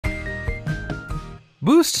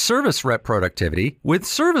Boost service rep productivity with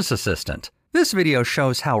Service Assistant. This video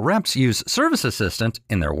shows how reps use Service Assistant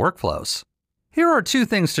in their workflows. Here are 2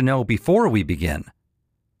 things to know before we begin.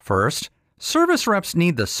 First, service reps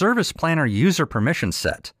need the Service Planner user permission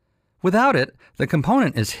set. Without it, the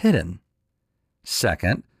component is hidden.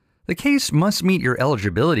 Second, the case must meet your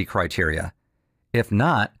eligibility criteria. If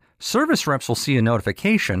not, service reps will see a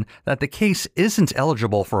notification that the case isn't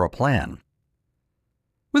eligible for a plan.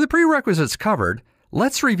 With the prerequisites covered,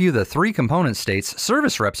 let's review the 3 component states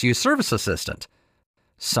service reps use Service Assistant: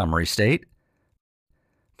 Summary State,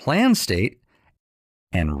 Plan State,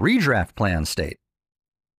 and Redraft Plan State.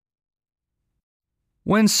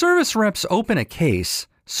 When service reps open a case,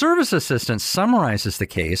 Service Assistant summarizes the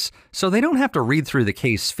case so they don't have to read through the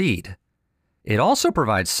case feed. It also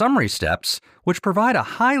provides summary steps, which provide a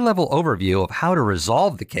high-level overview of how to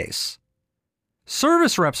resolve the case.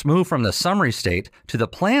 Service reps move from the summary state to the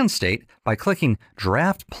plan state by clicking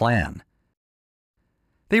Draft Plan.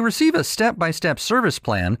 They receive a step-by-step service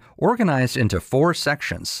plan organized into 4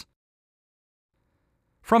 sections.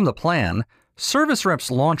 From the plan, service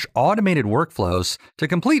reps launch automated workflows to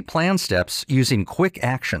complete plan steps using quick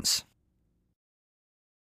actions.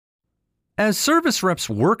 As service reps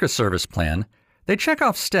work a service plan, they check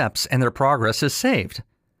off steps and their progress is saved.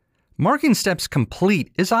 Marking steps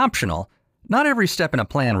complete is optional. Not every step in a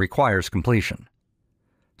plan requires completion.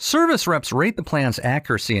 Service reps rate the plan's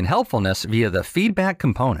accuracy and helpfulness via the feedback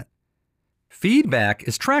component. Feedback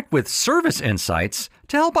is tracked with Service Insights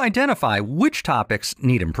to help identify which topics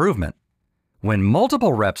need improvement. When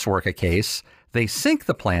multiple reps work a case, they sync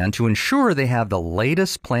the plan to ensure they have the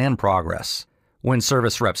latest plan progress. When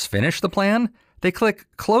service reps finish the plan, they click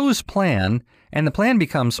Close Plan, and the plan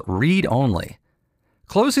becomes read-only.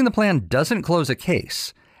 Closing the plan doesn't close a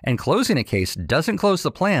case, and closing a case doesn't close the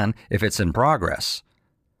plan if it's in progress.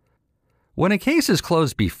 When a case is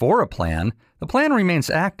closed before a plan, the plan remains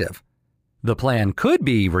active. The plan could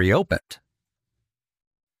be reopened.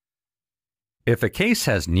 If a case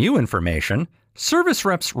has new information, service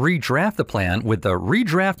reps redraft the plan with the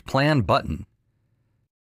Redraft Plan button.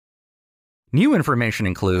 New information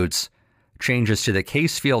includes changes to the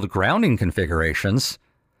case field grounding configurations,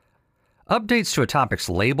 updates to a topic's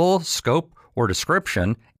label, scope, or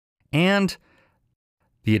description, and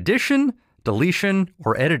the addition, deletion,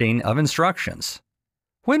 or editing of instructions.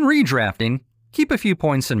 When redrafting, keep a few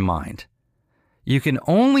points in mind. You can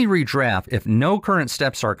only redraft if no current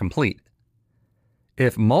steps are complete.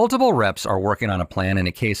 If multiple reps are working on a plan in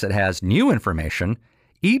a case that has new information,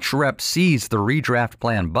 each rep sees the Redraft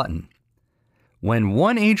Plan button. When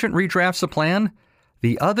one agent redrafts a plan,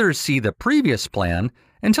 the others see the previous plan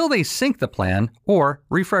until they sync the plan or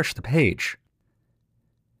refresh the page.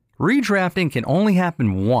 Redrafting can only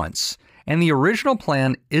happen once, and the original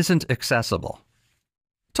plan isn't accessible.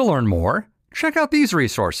 To learn more, check out these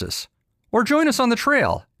resources, or join us on the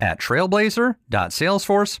trail at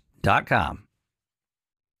trailblazer.salesforce.com.